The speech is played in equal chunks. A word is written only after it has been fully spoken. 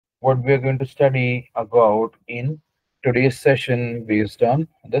what we are going to study about in today's session based on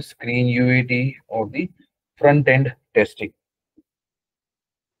the screen UAT or the front-end testing.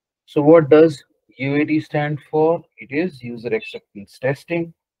 So what does UAT stand for? It is user acceptance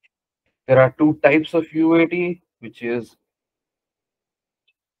testing. There are two types of UAT, which is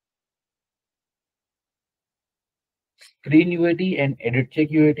screen UAT and edit check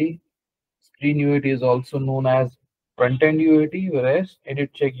UAT. Screen UAT is also known as front-end UAT, whereas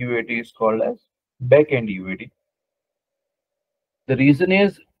edit check UAT is called as back-end UAT. The reason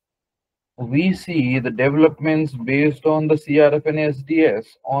is we see the developments based on the CRF and SDS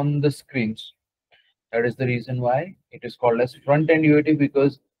on the screens. That is the reason why it is called as front-end UAT,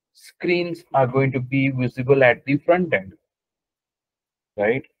 because screens are going to be visible at the front end,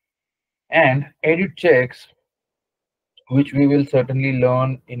 right? And edit checks, which we will certainly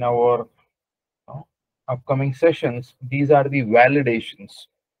learn in our upcoming sessions, these are the validations.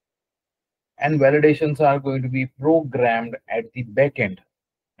 And validations are going to be programmed at the back end.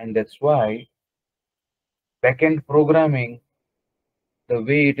 And that's why backend programming, the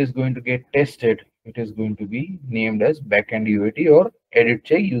way it is going to get tested, it is going to be named as backend UAT or edit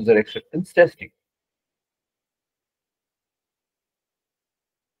check user acceptance testing.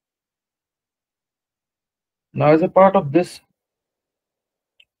 Now, as a part of this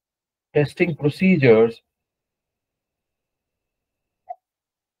testing procedures,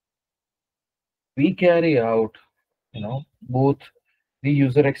 we carry out, both the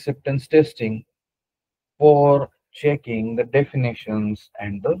user acceptance testing for checking the definitions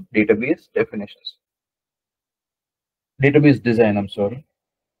and the database definitions. Database design, I'm sorry.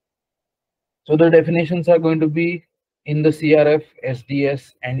 So the definitions are going to be in the CRF,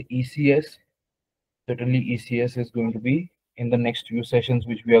 SDS, and ECS. Certainly ECS is going to be in the next few sessions,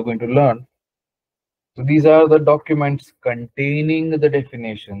 which we are going to learn. So these are the documents containing the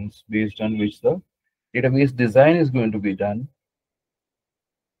definitions based on which the database design is going to be done.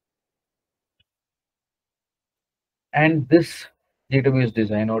 And this database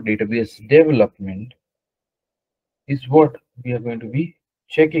design or database development is what we are going to be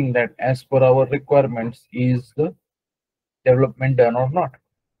checking, that as per our requirements, is the development done or not.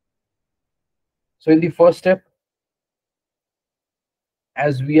 So in the first step,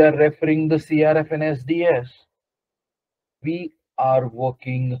 as we are referring the CRF and SDS, we are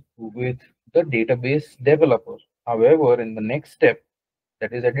working with the database developer. However, in the next step,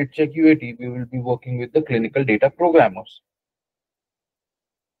 that is edit check UAT, we will be working with the clinical data programmers.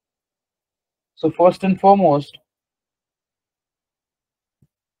 So first and foremost,